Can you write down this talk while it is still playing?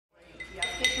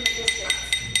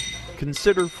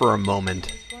Consider for a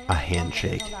moment a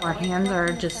handshake. Our hands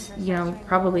are just,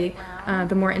 probably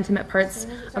the more intimate parts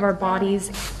of our bodies.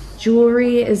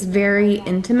 Jewelry is very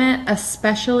intimate,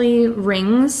 especially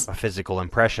rings. A physical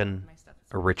impression,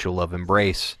 a ritual of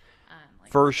embrace.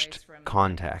 First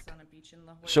contact.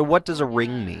 So what does a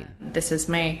ring mean? This is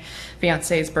my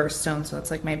fiance's birthstone, so it's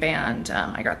like my band.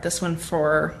 I got this one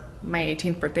for my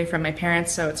 18th birthday from my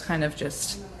parents, so it's kind of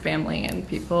just family and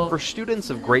people. For students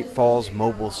of Great Falls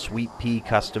Mobile Sweet Pea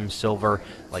Custom Silver,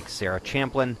 like Sarah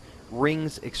Champlin,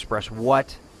 rings express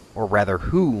what, or rather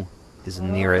who, is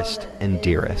nearest and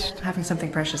dearest. Having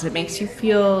something precious, it makes you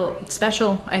feel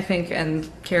special, I think, and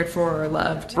cared for or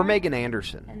loved. For Meagan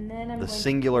Anderson, the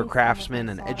singular craftsman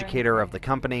and educator of the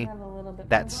company,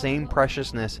 that same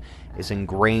preciousness is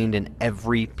ingrained in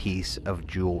every piece of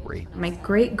jewelry. My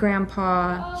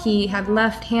great-grandpa, he had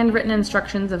left handwritten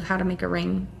instructions of how to make a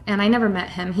ring, and I never met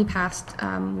him. He passed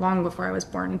long before I was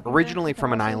born. Originally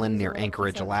from an island near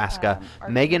Anchorage, Alaska,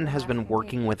 Meagan has been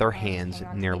working with her hands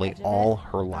nearly all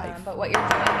her life.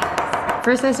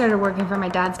 First, I started working for my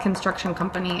dad's construction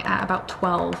company at about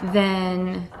 12.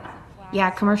 Then,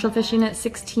 commercial fishing at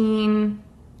 16.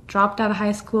 Dropped out of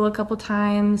high school a couple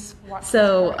times.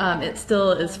 So it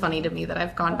still is funny to me that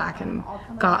I've gone back and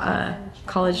got a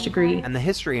college degree. And the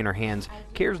history in her hands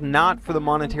cares not for the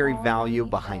monetary value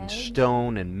behind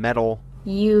stone and metal.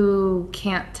 You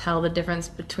can't tell the difference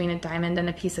between a diamond and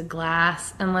a piece of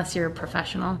glass unless you're a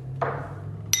professional.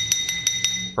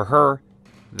 For her,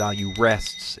 value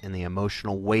rests in the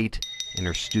emotional weight in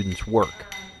her students' work.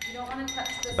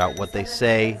 It's about what they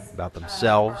say about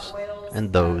themselves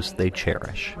and those they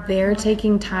cherish. They're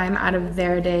taking time out of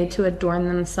their day to adorn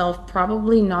themselves,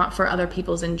 probably not for other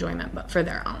people's enjoyment, but for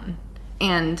their own.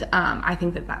 And I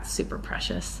think that that's super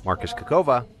precious. Marcus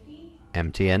Kakova,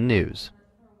 MTN News.